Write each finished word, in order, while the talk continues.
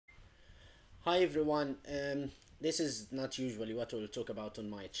Hi everyone. This is not usually what we'll talk about on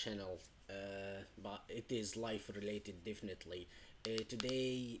my channel, but it is life related definitely.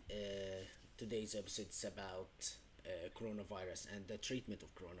 Today's episode is about coronavirus and the treatment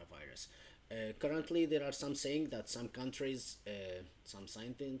of coronavirus. Currently, there are some saying that some countries, some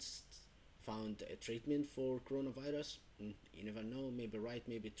scientists found a treatment for coronavirus. You never know. Maybe right,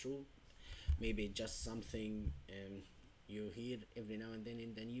 maybe true, maybe just something you hear every now and then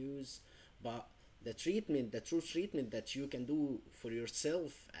in the news. But the true treatment that you can do for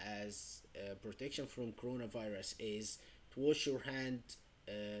yourself as protection from coronavirus is to wash your hand,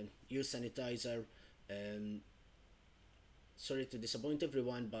 use sanitizer. um, Sorry to disappoint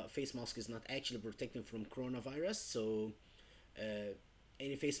everyone, but face mask is not actually protecting from coronavirus. So uh,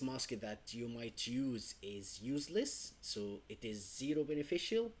 any face mask that you might use is useless, so it is zero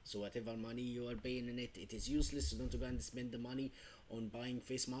beneficial. So whatever money you are paying in it, it is useless. So don't go and spend the money on buying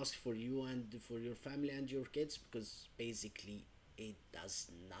face mask for you and for your family and your kids, because basically it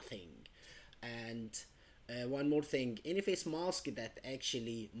does nothing. And one more thing, any face mask that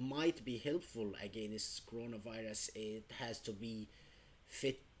actually might be helpful against coronavirus, it has to be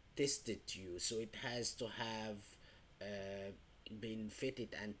fit tested to you. So it has to have uh, been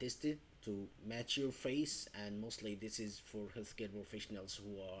fitted and tested to match your face, and mostly this is for healthcare professionals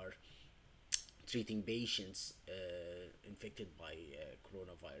who are treating patients infected by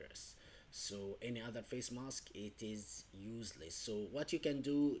coronavirus. So any other face mask, it is useless. So what you can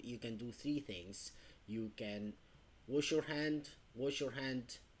do, you can do three things. You can wash your hand,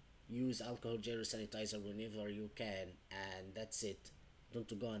 use alcohol gel or sanitizer whenever you can, and that's it.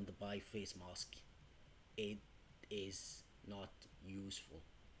 Don't go and buy face mask. It is not useful.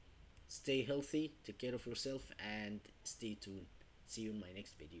 Stay healthy, take care of yourself, and stay tuned. See you in my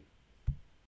next video.